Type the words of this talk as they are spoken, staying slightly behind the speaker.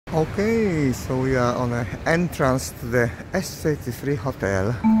Okay, so we are on an entrance to the S33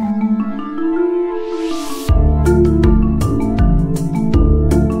 Hotel.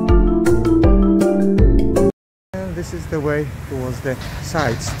 And this is the way towards the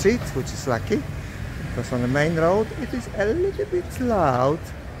side street, which is lucky, because on the main road it is a little bit loud.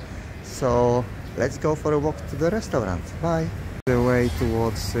 So let's go for a walk to the restaurant. Bye. The way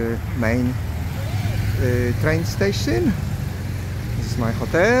towards main train station. This is my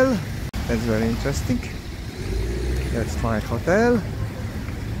hotel. That's very interesting. That's my hotel.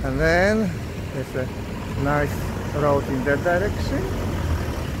 And then there's a nice road in that direction.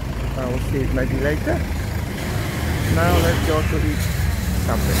 I will see it maybe later. Now let's go to eat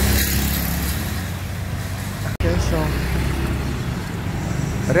something. Okay, so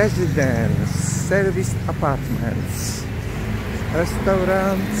residence, service apartments,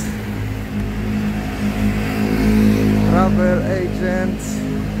 restaurant, travel agent,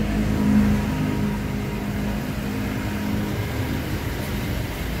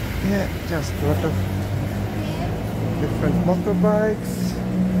 yeah, just a lot of different motorbikes.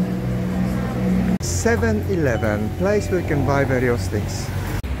 7-Eleven, place where you can buy various things.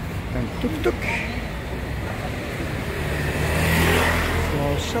 And tuk-tuk.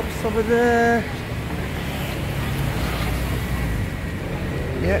 Small shops over there.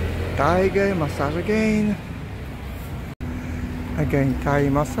 Yeah, Tiger massage again. Again, Thai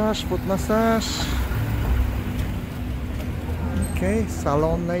massage, foot massage. Okay,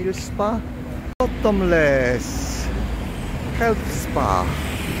 salon nail spa. Bottomless health spa.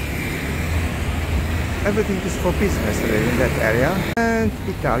 Everything is for business really in that area. And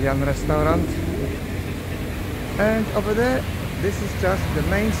Italian restaurant. And over there, this is just the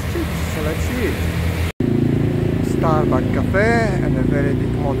main street, so let's see it. Starbucks cafe and a very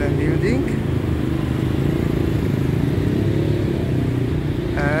big modern building.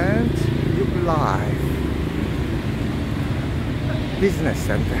 And Live business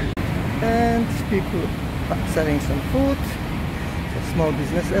center. And people selling some food. So small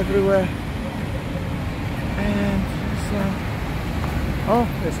business everywhere. And so, oh,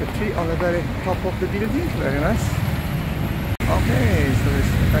 there's a tree on the very top of the building, very nice. Okay, so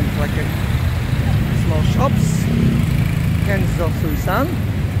it's kind of like a small shops. Kenzo Suisan,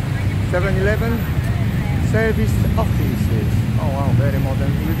 7-Eleven, service offices. Oh wow, very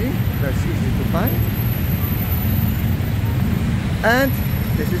modern building, that's easy to find. And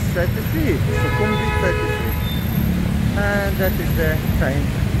this is 33, Sukhumvit 33. And that is the train.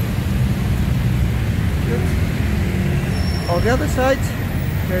 On the other side,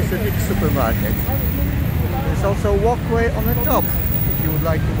 there's a big supermarket. There's also a walkway on the top, if you would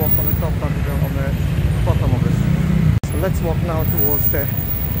like to walk on the top rather than on the bottom of this. So let's walk now towards the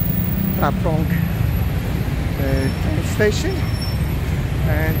Phrom Phong train station,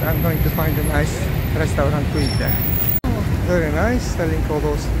 and I'm going to find a nice restaurant to eat there. Very nice, selling all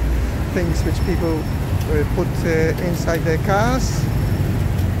those things which people put inside their cars.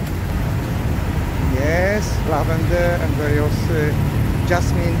 Yes, lavender and various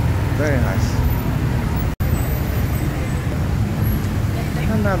jasmine, very nice.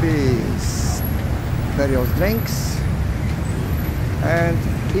 Cannabis, various drinks, and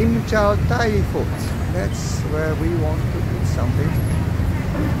Imjai Thai Food. That's where we want to eat something.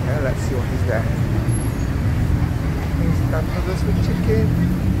 Yeah, let's see what is there. Instant noodles with chicken,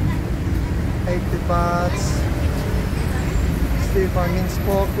 80 bahts. Stir-fry minced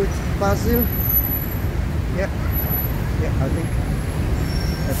pork with basil. Yeah, I think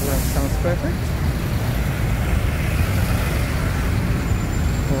that sounds perfect.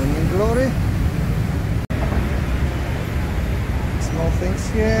 Morning glory. Small things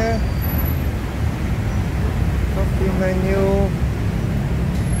here. Coffee menu.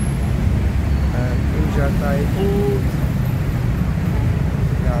 And Imjai Thai Food.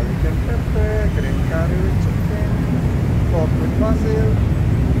 Garlic and pepper, green curry with chicken, pork with basil.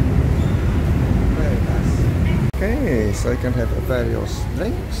 Very nice. Okay, so you can have various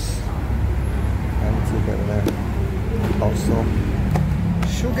drinks, and you can also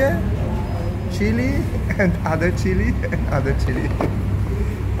sugar, chili, and other chili,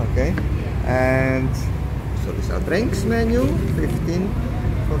 Okay, and so these are drinks menu, 15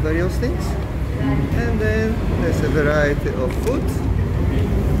 for various things, and then there's a variety of food. You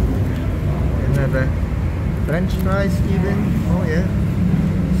can have a French fries even. Oh yeah,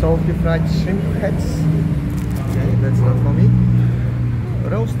 salty fried shrimp heads. Okay, that's not for me.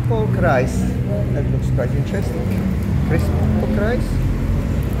 Roast pork rice. That looks quite interesting. Crispy pork rice.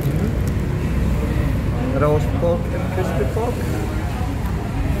 Roast pork and crispy pork.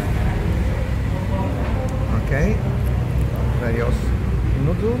 Okay. Various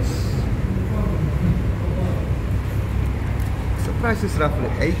noodles. So price is roughly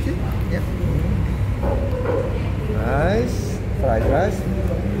 80. Yep. Rice, fried rice,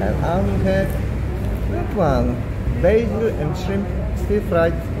 and we have that one, basil and shrimp stir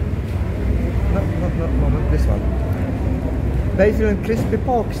fried. No, this one. Basil and crispy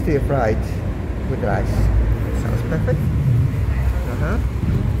pork stir fried with rice. Sounds perfect.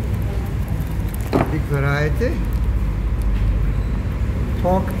 Big variety.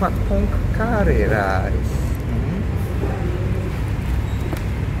 Pork pak pong curry rice.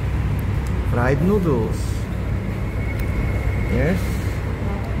 Fried noodles. Yes.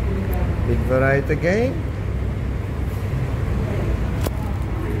 Big variety again.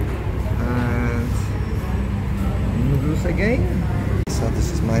 And noodles again. So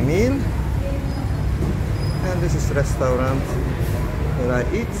this is my meal. And this is the restaurant where I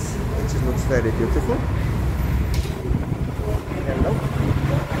eat, which looks very beautiful. Hello.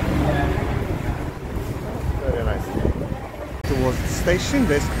 Very nice. Towards the station,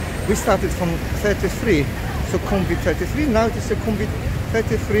 we started from 33, Sukhumvit 33, now it is Sukhumvit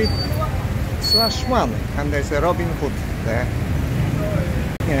 33/1, and there's a Robin Hood there.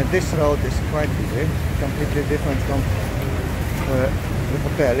 Yeah, this road is quite busy, completely different from the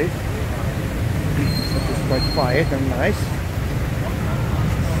hotel is. So it's quite quiet and nice.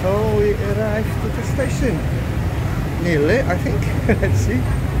 So we arrived at the station. Nearly, I think. Let's see.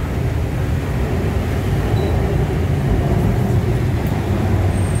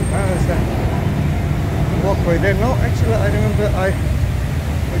 There's a walkway there. No, actually I remember I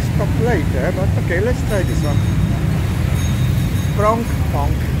stopped late there, but okay, let's try this one. Phrom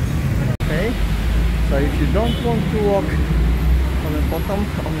Phong. Okay. So if you don't want to walk on the bottom,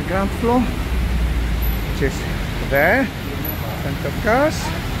 on the ground floor, which is there, plenty of cars,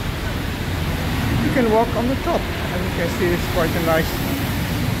 you can walk on the top, and you can see it's quite a nice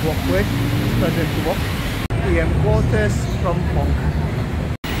walkway, pleasant to walk. PM quarters from Bangkok.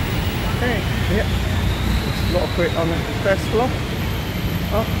 Okay, yeah, it's walkway on the first floor.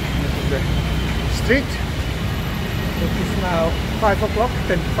 Oh, this is the street. It is now 5 o'clock,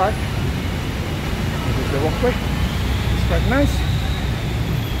 10 to 5. This is the walkway. It's quite nice.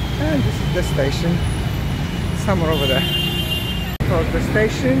 And this is the station, somewhere over there. Across the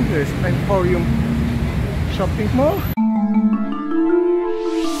station, there is Emporium shopping mall.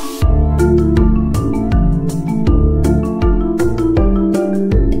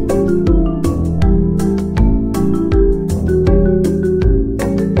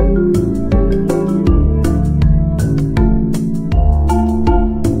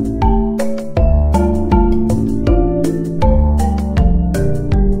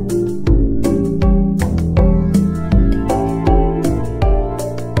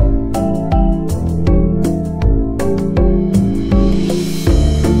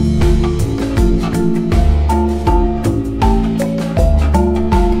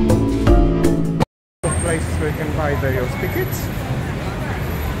 Various tickets.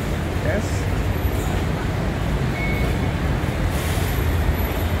 Yes.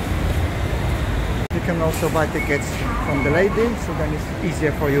 You can also buy tickets from the lady, so then it's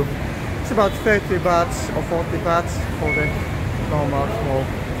easier for you. It's about 30 bahts or 40 bahts for the normal small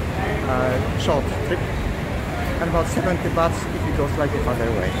short trip, and about 70 bahts if it goes like the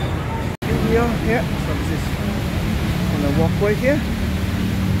other way. Here, yeah. So this is on the walkway here.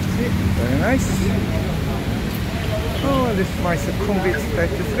 See, very nice. Oh, this is my Sukhumvit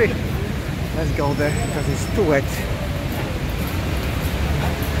 33. Let's go there because it's too wet.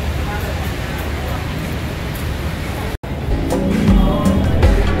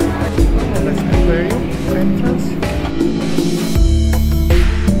 Let's compare you entrance.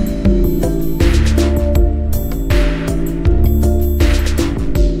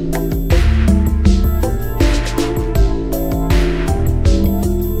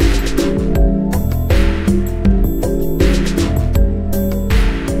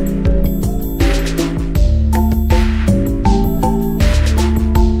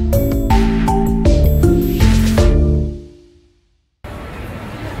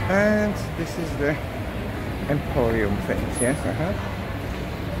 And this is the Emporium things, yes,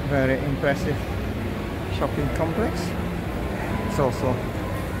 very impressive shopping complex. It's also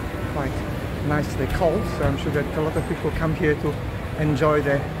quite nicely cold, so I'm sure that a lot of people come here to enjoy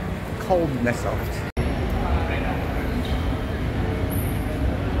the coldness of it.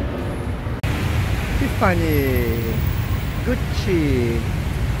 Tiffany, Gucci.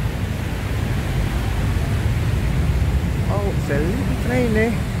 Oh, it's a little bit rainy.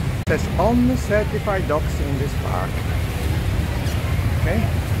 It says only certified dogs in this park. Okay.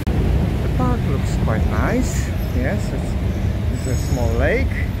 The park looks quite nice. Yes, it's There's a small lake.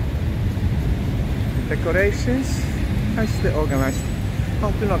 The decorations nicely organized.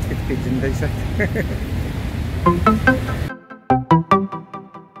 How to not fit pigeon, they said.